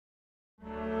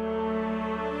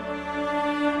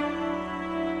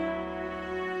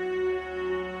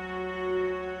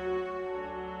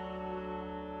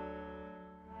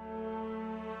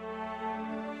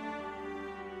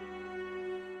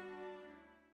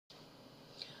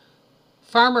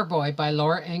Farmer Boy by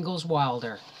Laura Ingalls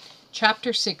Wilder.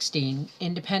 Chapter 16,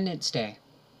 Independence Day.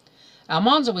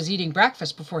 Almanzo was eating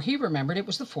breakfast before he remembered it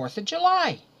was the 4th of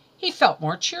July. He felt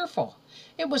more cheerful.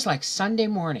 It was like Sunday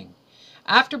morning.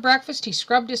 After breakfast he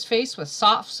scrubbed his face with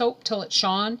soft soap till it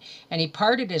shone, and he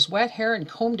parted his wet hair and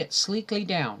combed it sleekly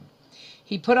down.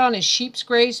 He put on his sheep's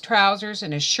gray trousers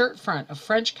and his shirt front of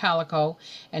French calico,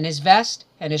 and his vest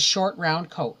and his short round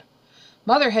coat.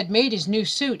 Mother had made his new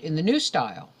suit in the new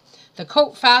style. The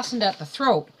coat fastened at the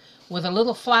throat with a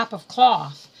little flap of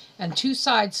cloth, and two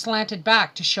sides slanted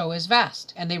back to show his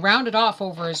vest, and they rounded off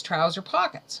over his trouser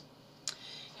pockets.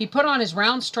 He put on his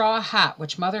round straw hat,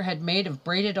 which Mother had made of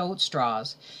braided oat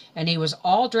straws, and he was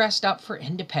all dressed up for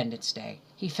Independence Day.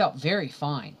 He felt very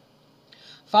fine.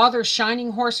 Father's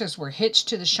shining horses were hitched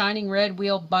to the shining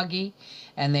red-wheeled buggy,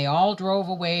 and they all drove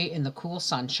away in the cool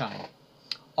sunshine.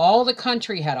 All the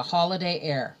country had a holiday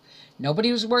air.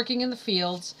 Nobody was working in the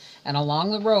fields, and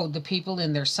along the road the people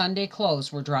in their Sunday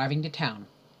clothes were driving to town.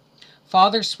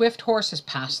 Father's swift horses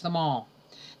passed them all.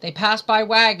 They passed by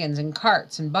wagons and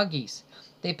carts and buggies.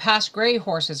 They passed gray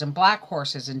horses and black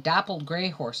horses and dappled gray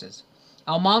horses.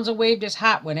 Almanzo waved his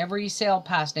hat whenever he sailed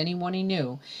past anyone he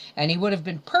knew, and he would have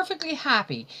been perfectly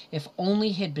happy if only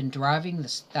he had been driving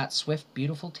that swift,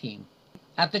 beautiful team.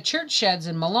 At the church sheds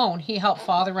in Malone he helped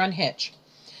Father unhitch.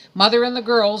 Mother and the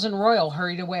girls and Royal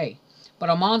hurried away, but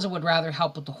Almanzo would rather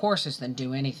help with the horses than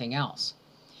do anything else.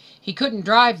 He couldn't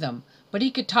drive them, but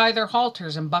he could tie their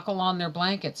halters and buckle on their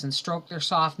blankets and stroke their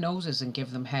soft noses and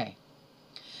give them hay.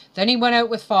 Then he went out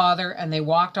with Father, and they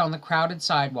walked on the crowded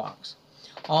sidewalks.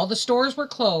 All the stores were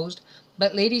closed,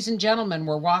 but ladies and gentlemen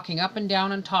were walking up and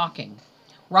down and talking.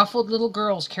 Ruffled little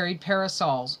girls carried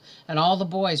parasols, and all the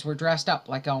boys were dressed up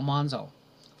like Almanzo.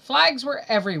 Flags were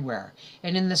everywhere,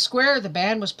 and in the square the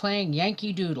band was playing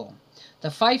Yankee Doodle.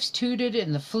 The fifes tooted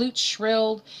and the flutes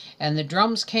shrilled, and the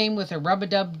drums came with a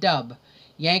rub-a-dub-dub.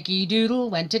 Yankee Doodle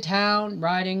went to town,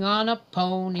 riding on a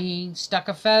pony, stuck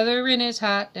a feather in his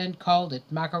hat and called it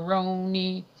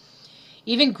macaroni.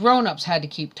 Even grown-ups had to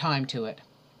keep time to it.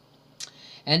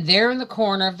 And there in the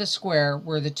corner of the square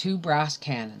were the two brass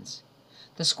cannons.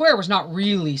 The square was not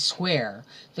really square.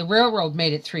 The railroad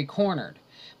made it three-cornered,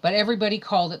 but everybody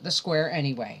called it the square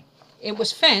anyway. It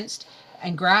was fenced,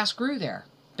 and grass grew there.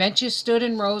 Benches stood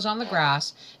in rows on the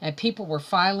grass, and people were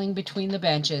filing between the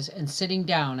benches and sitting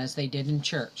down as they did in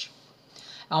church.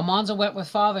 Almanzo went with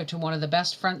Father to one of the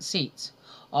best front seats.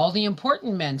 All the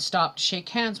important men stopped to shake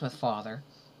hands with Father.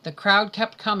 The crowd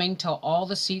kept coming till all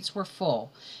the seats were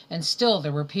full, and still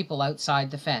there were people outside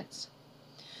the fence.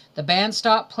 The band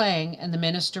stopped playing, and the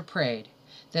minister prayed.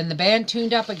 Then the band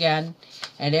tuned up again,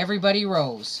 and everybody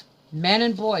rose. Men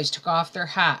and boys took off their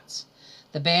hats.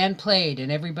 The band played,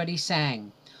 and everybody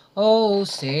sang. Oh,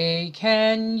 say,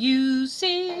 can you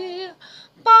see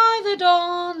by the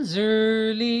dawn's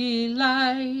early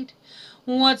light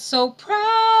what so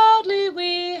proudly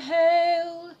we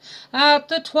hailed at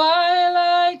the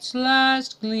twilight's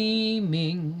last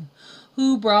gleaming,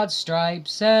 who brought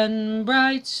stripes and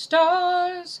bright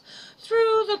stars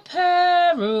through the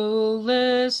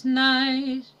perilous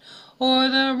night? O'er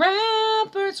the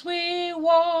ramparts we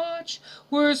watch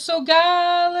were so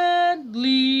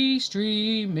gallantly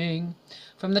streaming.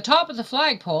 From the top of the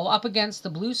flagpole up against the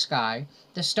blue sky,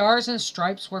 the stars and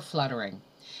stripes were fluttering.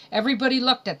 Everybody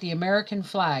looked at the American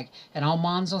flag, and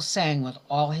Almanzo sang with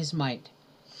all his might.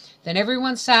 Then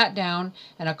everyone sat down,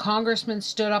 and a congressman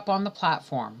stood up on the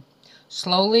platform.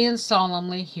 Slowly and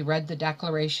solemnly he read the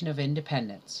Declaration of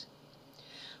Independence.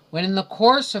 When in the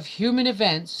course of human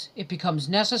events it becomes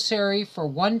necessary for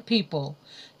one people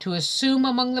to assume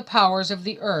among the powers of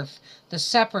the earth the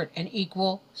separate and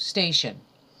equal station,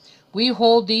 we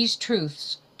hold these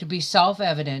truths to be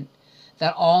self-evident,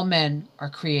 that all men are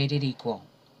created equal.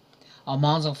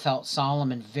 Almanzo felt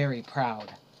solemn and very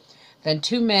proud. Then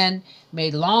two men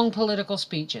made long political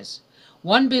speeches.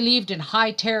 One believed in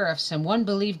high tariffs and one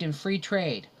believed in free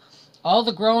trade. All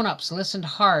the grown-ups listened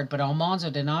hard, but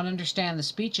Almanzo did not understand the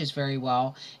speeches very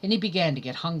well, and he began to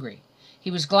get hungry.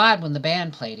 He was glad when the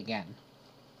band played again.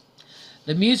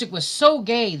 The music was so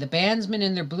gay, the bandsmen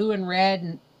in their blue and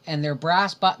red and their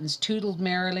brass buttons tootled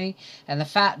merrily, and the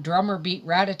fat drummer beat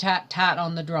rat-a-tat-tat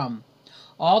on the drum.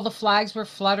 All the flags were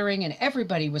fluttering, and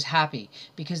everybody was happy,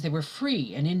 because they were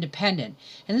free and independent,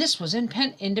 and this was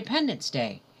Independence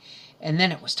Day. And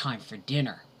then it was time for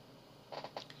dinner.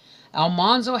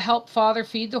 Almanzo helped Father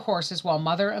feed the horses while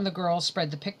Mother and the girls spread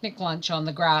the picnic lunch on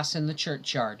the grass in the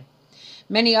churchyard.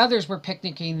 Many others were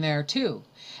picnicking there too,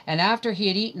 and after he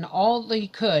had eaten all he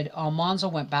could, Almanzo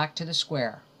went back to the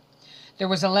square. There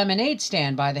was a lemonade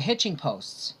stand by the hitching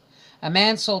posts. A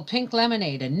man sold pink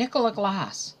lemonade, a nickel a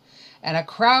glass, and a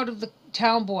crowd of the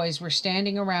town boys were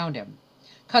standing around him.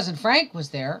 Cousin Frank was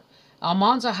there.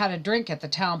 Almanzo had a drink at the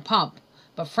town pump,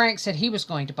 but Frank said he was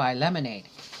going to buy lemonade.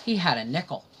 He had a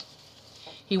nickel.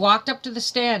 He walked up to the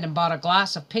stand and bought a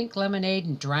glass of pink lemonade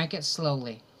and drank it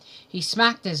slowly. He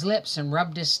smacked his lips and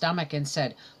rubbed his stomach and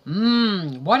said,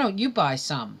 why don't you buy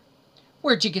some?"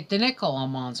 "Where'd you get the nickel?"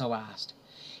 Almanzo asked.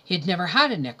 He had never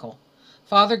had a nickel.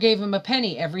 Father gave him a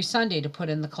penny every Sunday to put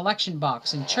in the collection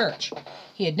box in church.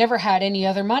 He had never had any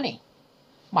other money.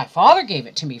 "My father gave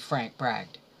it to me," Frank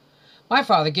bragged. "My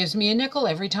father gives me a nickel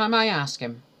every time I ask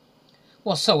him."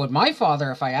 "Well, so would my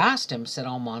father if I asked him," said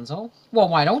Almanzo. "Well,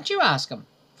 why don't you ask him?"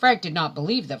 Frank did not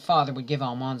believe that Father would give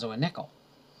Almanzo a nickel.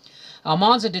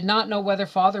 Almanzo did not know whether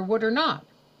Father would or not.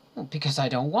 "Well, because I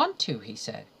don't want to," he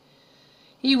said.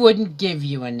 "He wouldn't give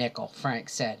you a nickel," Frank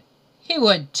said. "He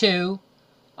would too."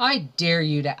 "I dare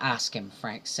you to ask him,"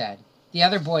 Frank said. The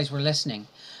other boys were listening.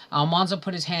 Almanzo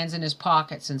put his hands in his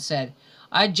pockets and said,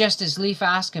 "I'd just as lief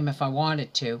ask him if I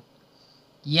wanted to."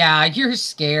 "Yeah, you're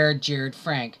scared," jeered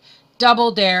Frank.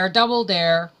 "Double dare, double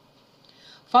dare."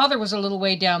 Father was a little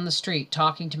way down the street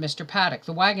talking to Mr. Paddock,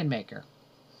 the wagon maker.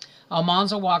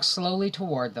 Almanzo walked slowly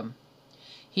toward them.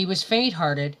 He was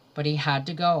faint-hearted, but he had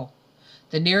to go.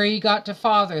 The nearer he got to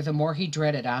Father, the more he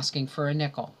dreaded asking for a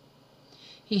nickel.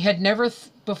 He had never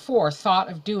before thought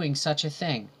of doing such a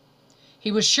thing.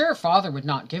 He was sure Father would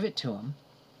not give it to him.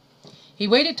 He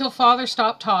waited till Father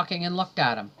stopped talking and looked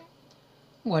at him.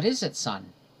 "What is it,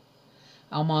 son?"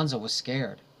 Almanzo was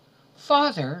scared.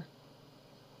 "Father."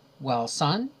 "Well,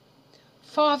 son?"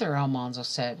 "Father," Almanzo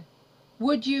said,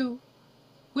 would you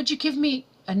give me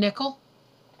a nickel?"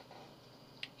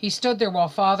 He stood there while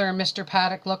Father and Mr.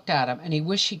 Paddock looked at him, and he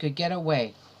wished he could get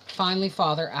away. Finally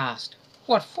Father asked,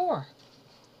 "What for?"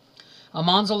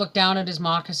 Almanzo looked down at his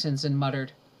moccasins and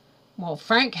muttered, "Well,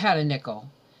 Frank had a nickel,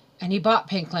 and he bought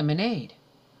pink lemonade."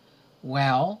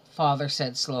 "Well," Father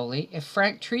said slowly, "if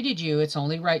Frank treated you, it's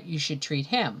only right you should treat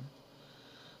him."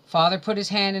 Father put his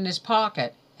hand in his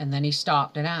pocket, and then he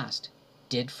stopped and asked,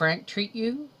 "Did Frank treat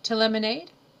you to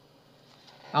lemonade?"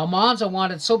 Almanzo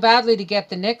wanted so badly to get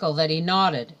the nickel that he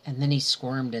nodded, and then he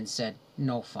squirmed and said,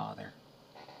 "No, Father."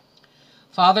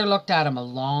 Father looked at him a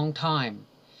long time.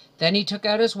 Then he took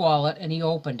out his wallet and he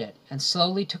opened it and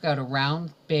slowly took out a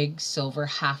round, big, silver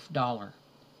 $half.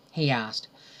 He asked,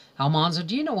 "Almanzo,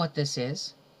 do you know what this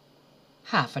is?"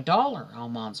 $half,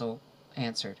 Almanzo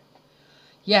answered.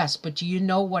 "Yes, but do you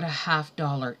know what a $half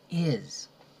is?"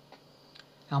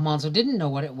 Almanzo didn't know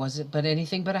what it was, but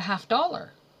anything but a $half.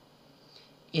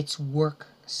 "It's work,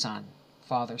 son,"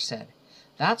 Father said.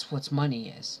 "That's what money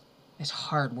is. It's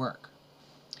hard work."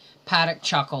 Paddock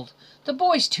chuckled. "The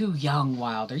boy's too young,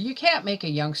 Wilder. You can't make a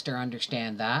youngster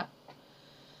understand that."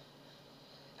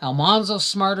 "Almanzo's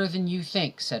smarter than you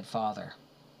think," said Father.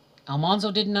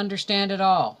 Almanzo didn't understand at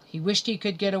all. He wished he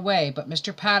could get away, but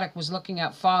Mr. Paddock was looking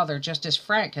at Father just as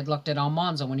Frank had looked at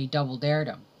Almanzo when he double-dared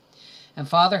him. And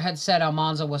Father had said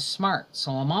Almanzo was smart,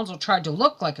 so Almanzo tried to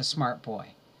look like a smart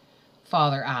boy.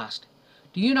 Father asked,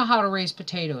 "Do you know how to raise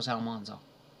potatoes, Almanzo?"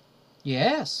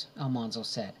 "Yes," Almanzo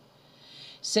said.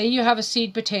 "Say you have a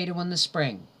seed potato in the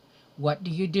spring. What do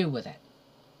you do with it?"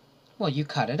 "Well, you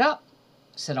cut it up,"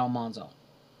 said Almanzo.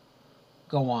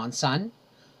 "Go on, son."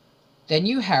 "Then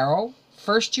you harrow.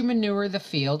 First you manure the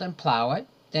field and plow it.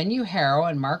 Then you harrow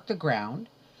and mark the ground,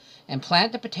 and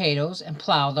plant the potatoes and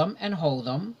plow them and hoe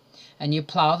them, and you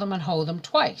plow them and hoe them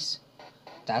twice."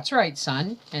 "That's right,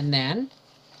 son. And then?"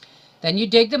 "Then you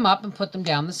dig them up and put them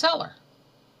down the cellar."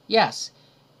 "Yes.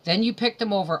 Then you pick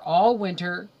them over all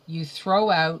winter. You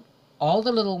throw out all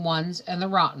the little ones and the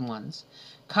rotten ones.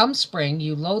 Come spring,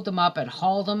 you load them up and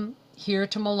haul them here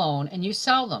to Malone, and you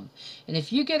sell them. And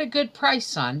if you get a good price,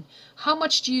 son, how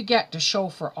much do you get to show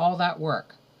for all that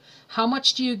work? How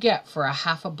much do you get for a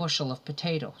half a bushel of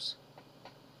potatoes?"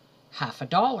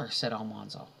 $half, said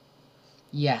Almanzo.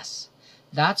 "Yes,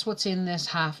 that's what's in this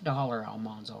 $half,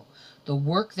 Almanzo. The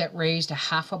work that raised a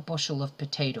half a bushel of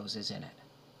potatoes is in it."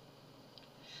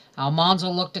 Almanzo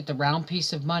looked at the round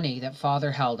piece of money that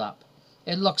Father held up.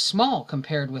 It looked small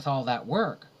compared with all that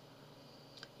work.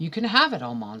 "You can have it,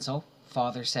 Almanzo,"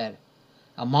 Father said.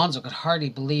 Almanzo could hardly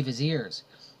believe his ears.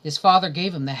 His father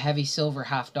gave him the heavy silver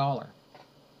 $half.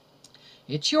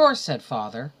 "It's yours," said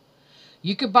Father.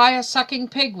 "You could buy a sucking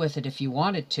pig with it if you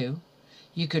wanted to.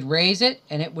 You could raise it,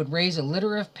 and it would raise a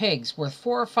litter of pigs worth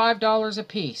 $4 or $5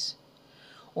 apiece.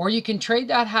 Or you can trade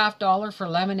that $half for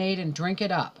lemonade and drink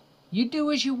it up. You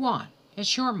do as you want.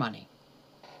 It's your money."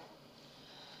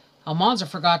 Almanzo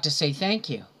forgot to say thank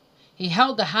you. He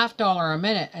held the $50 a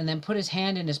minute and then put his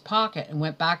hand in his pocket and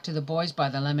went back to the boys by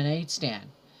the lemonade stand.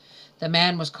 The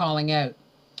man was calling out,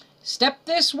 "Step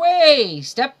this way!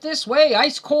 Step this way!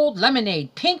 Ice-cold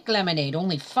lemonade, pink lemonade,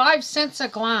 only 5 cents a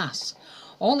glass.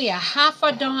 Only a half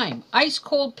a dime.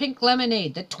 Ice-cold pink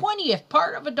lemonade, the 20th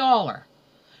part of a dollar."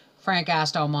 Frank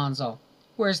asked Almanzo,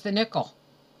 "Where's the nickel?"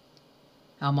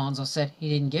 Almanzo said, "He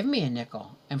didn't give me a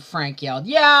nickel." And Frank yelled,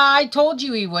 "Yeah, I told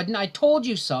you he wouldn't. I told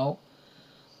you so."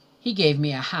 "He gave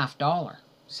me a $50,"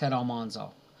 said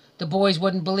Almanzo. The boys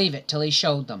wouldn't believe it till he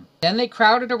showed them. Then they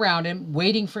crowded around him,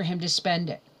 waiting for him to spend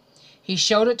it. He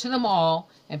showed it to them all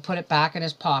and put it back in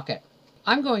his pocket.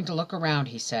 "I'm going to look around,"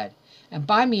 he said, "and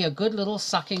buy me a good little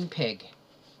sucking pig."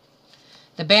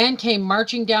 The band came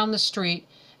marching down the street,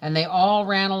 and they all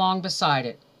ran along beside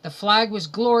it. The flag was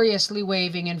gloriously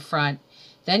waving in front.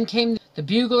 Then came the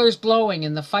buglers blowing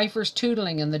and the fifers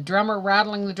tootling and the drummer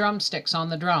rattling the drumsticks on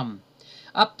the drum.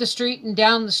 Up the street and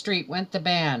down the street went the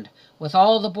band, with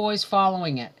all the boys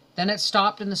following it. Then it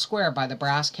stopped in the square by the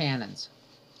brass cannons.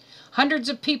 Hundreds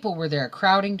of people were there,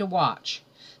 crowding to watch.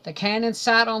 The cannons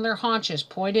sat on their haunches,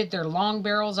 pointed their long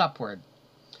barrels upward.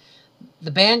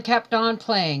 The band kept on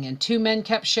playing, and 2 men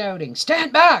kept shouting,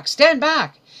 "Stand back! Stand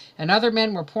back!" And other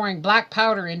men were pouring black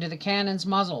powder into the cannons'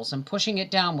 muzzles and pushing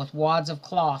it down with wads of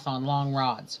cloth on long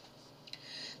rods.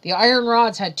 The iron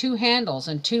rods had 2 handles,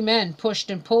 and 2 men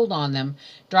pushed and pulled on them,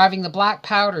 driving the black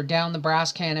powder down the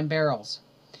brass cannon barrels.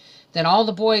 Then all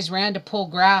the boys ran to pull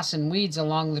grass and weeds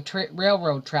along the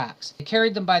railroad tracks. They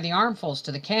carried them by the armfuls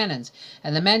to the cannons,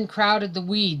 and the men crowded the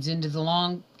weeds into the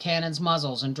long cannons'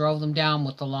 muzzles and drove them down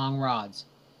with the long rods.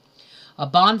 A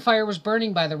bonfire was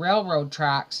burning by the railroad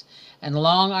tracks, and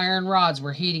long iron rods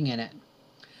were heating in it.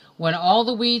 When all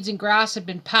the weeds and grass had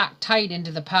been packed tight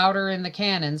into the powder in the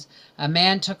cannons, a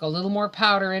man took a little more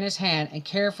powder in his hand and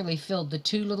carefully filled the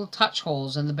 2 little touch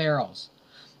holes in the barrels.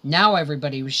 Now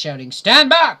everybody was shouting, "Stand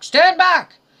back! Stand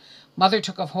back!" Mother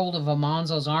took a hold of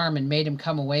Almanzo's arm and made him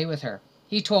come away with her.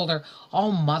 He told her,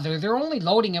 "Oh, Mother, they're only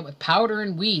loading it with powder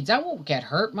and weeds. I won't get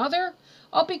hurt, Mother.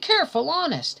 I'll be careful,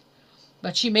 honest."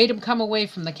 But she made him come away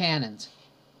from the cannons.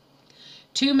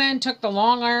 2 men took the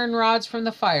long iron rods from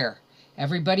the fire.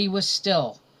 Everybody was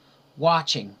still,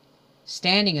 watching,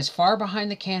 standing as far behind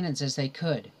the cannons as they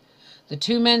could. The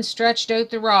 2 men stretched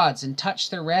out the rods and touched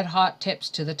their red-hot tips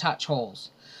to the touch holes.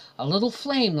 A little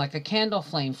flame like a candle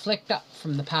flame flicked up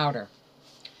from the powder.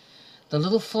 The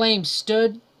little flame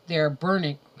stood there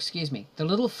burning. The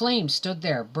little flame stood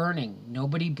there burning.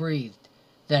 Nobody breathed.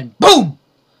 Then, boom!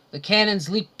 The cannons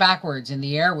leaped backwards, and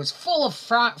the air was full of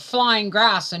flying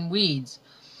grass and weeds.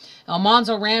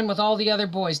 Almanzo ran with all the other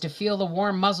boys to feel the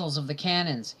warm muzzles of the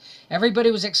cannons.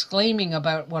 Everybody was exclaiming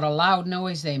about what a loud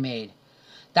noise they made.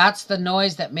 "That's the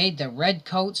noise that made the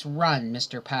redcoats run,"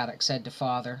 Mr. Paddock said to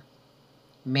Father.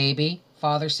 "Maybe,"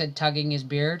 Father said, tugging his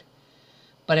beard.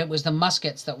 "But it was the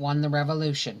muskets that won the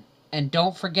revolution. And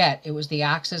don't forget, it was the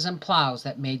axes and plows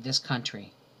that made this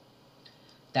country."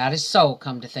 "That is so,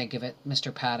 come to think of it,"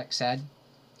 Mr. Paddock said.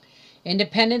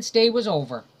 Independence Day was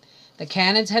over. The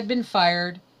cannons had been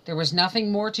fired. There was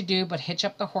nothing more to do but hitch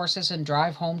up the horses and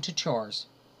drive home to chores.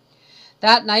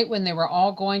 That night, when they were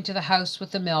all going to the house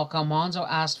with the milk, Almanzo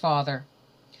asked Father,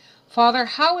 "Father,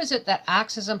 how is it that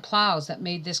axes and plows that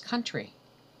made this country?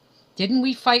 Didn't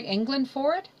we fight England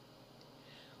for it?"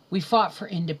 "We fought for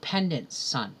independence,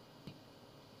 son.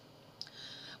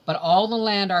 But all the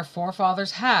land our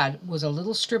forefathers had was a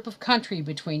little strip of country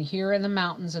between here and the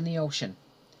mountains and the ocean.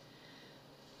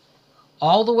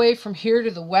 All the way from here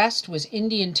to the west was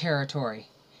Indian territory,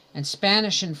 and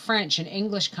Spanish and French and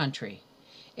English country.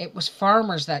 It was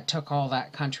farmers that took all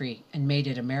that country and made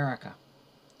it America."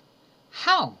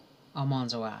 "How?"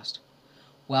 Almanzo asked.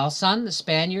 "Well, son, the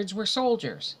Spaniards were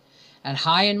soldiers, and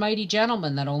high and mighty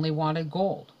gentlemen that only wanted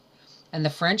gold. And the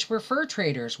French were fur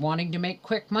traders wanting to make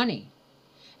quick money.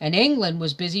 And England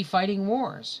was busy fighting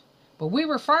wars. But we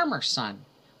were farmers, son.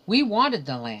 We wanted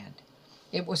the land.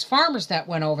 It was farmers that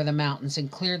went over the mountains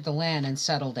and cleared the land and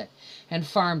settled it, and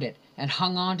farmed it, and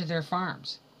hung on to their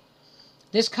farms.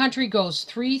 This country goes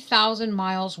 3,000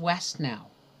 miles west now.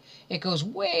 It goes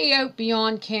way out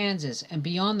beyond Kansas and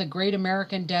beyond the great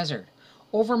American desert,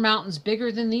 over mountains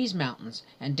bigger than these mountains,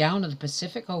 and down to the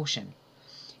Pacific Ocean.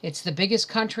 It's the biggest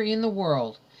country in the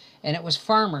world, and it was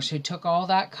farmers who took all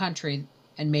that country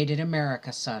and made it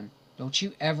America, son. Don't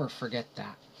you ever forget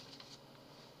that."